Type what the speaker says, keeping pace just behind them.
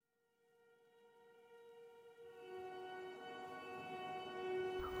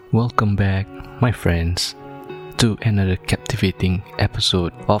Welcome back, my friends, to another captivating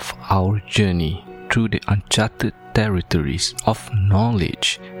episode of our journey through the uncharted territories of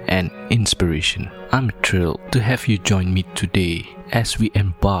knowledge and inspiration. I'm thrilled to have you join me today as we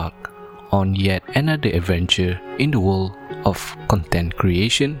embark on yet another adventure in the world of content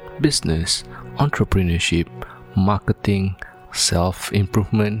creation, business, entrepreneurship, marketing,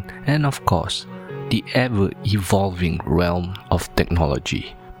 self-improvement, and of course, the ever-evolving realm of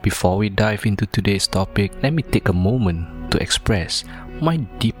technology. Before we dive into today's topic, let me take a moment to express my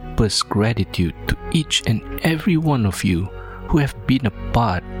deepest gratitude to each and every one of you who have been a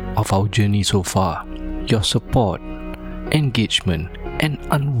part of our journey so far. Your support, engagement, and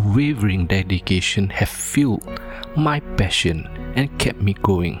unwavering dedication have fueled my passion and kept me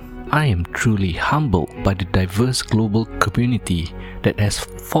going. I am truly humbled by the diverse global community that has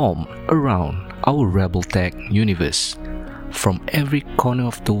formed around our Rebel Tech universe. From every corner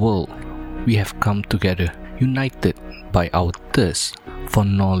of the world, we have come together, united by our thirst for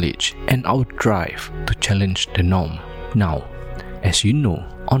knowledge and our drive to challenge the norm. Now, as you know,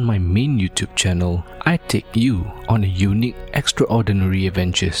 on my main YouTube channel, I take you on a unique, extraordinary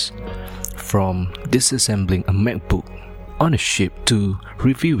adventures. From disassembling a MacBook on a ship to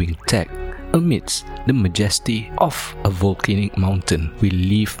reviewing tech amidst the majesty of a volcanic mountain, we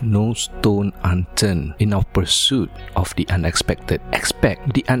leave no stone unturned in our pursuit of the unexpected.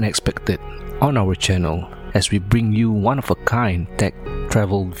 Expect the unexpected on our channel as we bring you one-of-a-kind tech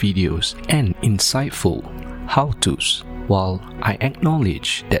travel videos and insightful how-tos. While I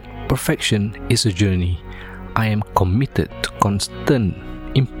acknowledge that perfection is a journey, I am committed to constant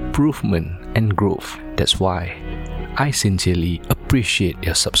improvement and growth. That's why I sincerely appreciate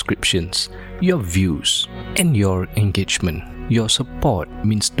your subscriptions, your views, and your engagement. Your support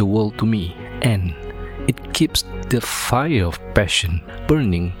means the world to me, and it keeps the fire of passion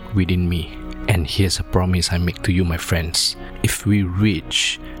burning within me. And here's a promise I make to you, my friends. If we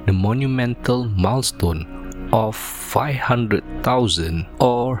reach the monumental milestone of 500,000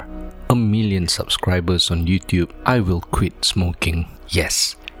 or 1 million subscribers on YouTube, I will quit smoking.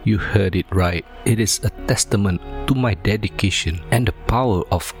 Yes, you heard it right. It is a testament to my dedication and the power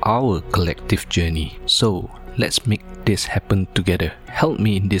of our collective journey. So, let's make this happen together. Help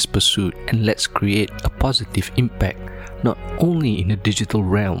me in this pursuit and let's create a positive impact not only in the digital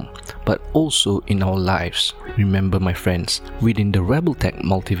realm but also in our lives. Remember, my friends, within the Rebel Tech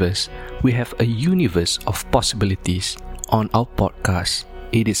multiverse, we have a universe of possibilities. On our podcast,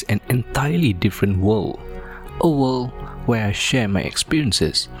 it is an entirely different world. A world where I share my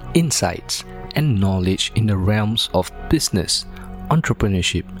experiences, insights, and knowledge in the realms of business,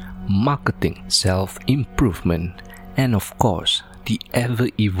 entrepreneurship, marketing, self-improvement, and of course, the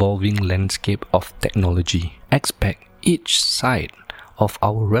ever-evolving landscape of technology. Expect each side of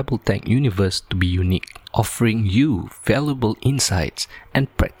our Rebel Tech universe to be unique, offering you valuable insights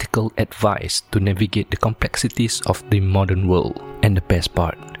and practical advice to navigate the complexities of the modern world. And the best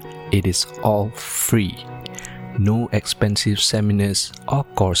part, it is all free. No expensive seminars or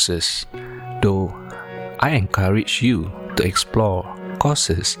courses, though I encourage you to explore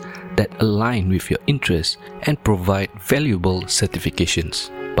courses that align with your interests and provide valuable certifications.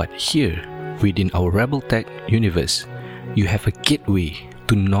 But here, within our Rebel Tech universe, you have a gateway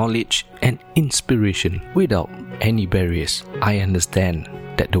to knowledge and inspiration without any barriers. I understand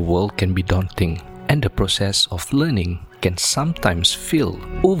that the world can be daunting and the process of learning can sometimes feel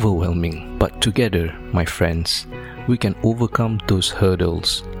overwhelming, but together, my friends, we can overcome those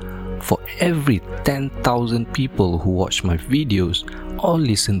hurdles. For every 10,000 people who watch my videos or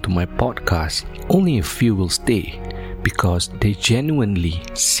listen to my podcast, only a few will stay because they genuinely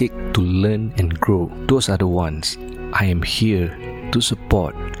seek to learn and grow. Those are the ones I am here to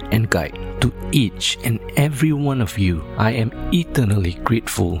support and guide. To each and every one of you, I am eternally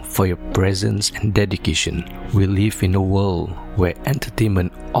grateful for your presence and dedication. We live in a world where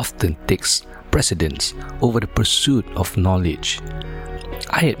entertainment often takes precedence over the pursuit of knowledge.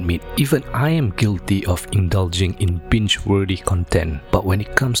 I admit, even I am guilty of indulging in binge-worthy content, but when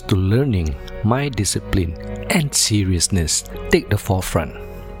it comes to learning, my discipline and seriousness take the forefront.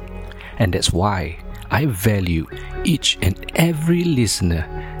 And that's why I value each and every listener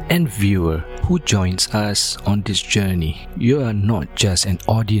and viewer who joins us on this journey. You are not just an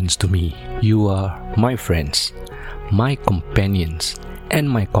audience to me, you are my friends, my companions, and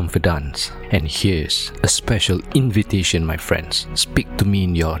my confidants. And here's a special invitation, my friends. Speak to me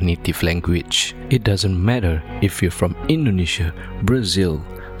in your native language. It doesn't matter if you're from Indonesia, Brazil,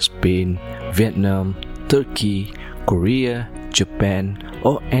 Spain, Vietnam, Turkey, Korea, Japan,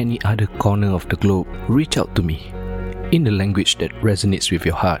 or any other corner of the globe. Reach out to me. in the language that resonates with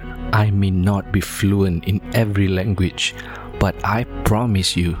your heart. I may not be fluent in every language, but I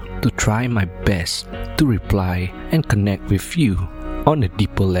promise you to try my best to reply and connect with you on a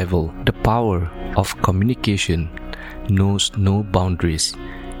deeper level. The power of communication knows no boundaries,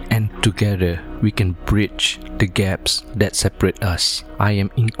 and together we can bridge the gaps that separate us. I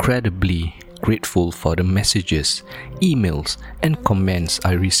am incredibly grateful for the messages, emails, and comments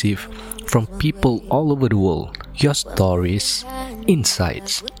I receive from people all over the world. Your stories,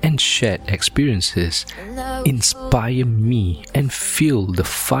 insights, and shared experiences inspire me and fuel the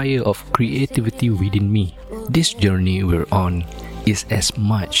fire of creativity within me. This journey we're on is as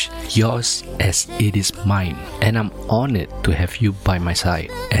much yours as it is mine, and I'm honored to have you by my side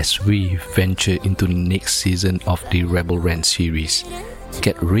as we venture into the next season of the Rebel Rant series.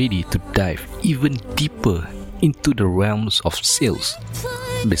 Get ready to dive even deeper into the realms of sales,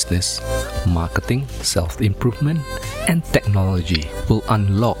 business, marketing, self-improvement, and technology. We'll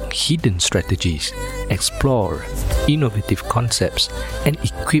unlock hidden strategies, explore innovative concepts, and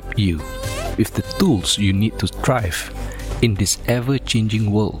equip you with the tools you need to thrive in this ever-changing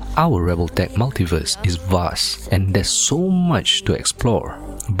world. Our Rebel Tech multiverse is vast, and there's so much to explore.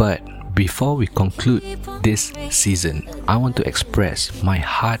 But before we conclude this season, I want to express my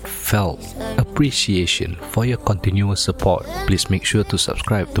heartfelt appreciation for your continuous support. Please make sure to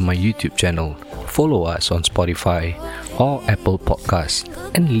subscribe to my YouTube channel, follow us on Spotify or Apple Podcasts,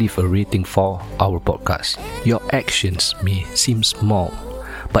 and leave a rating for our podcast. Your actions may seem small,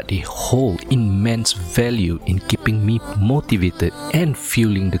 but they hold immense value in keeping me motivated and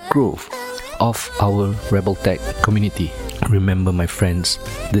fueling the growth of our Rebel Tech community. Remember, my friends,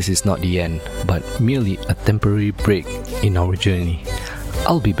 this is not the end, but merely a temporary break in our journey.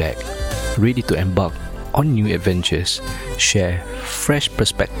 I'll be back, ready to embark on new adventures, share fresh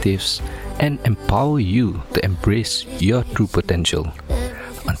perspectives, and empower you to embrace your true potential.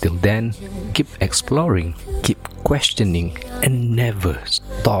 Until then, keep exploring, keep questioning, and never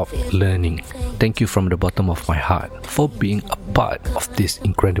stop learning. Thank you from the bottom of my heart for being a part of this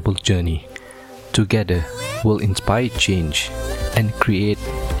incredible journey. Together, we'll inspire change and create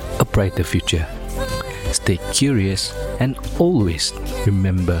a brighter future. Stay curious and always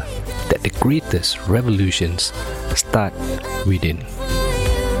remember that the greatest revolutions start within.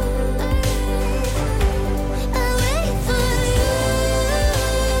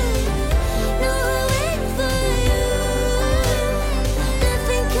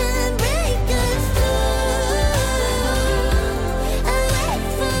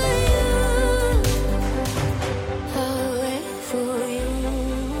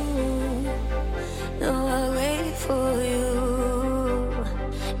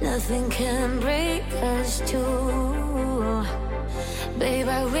 Nothing can break us two. Babe,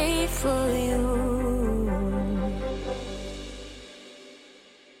 I wait for you.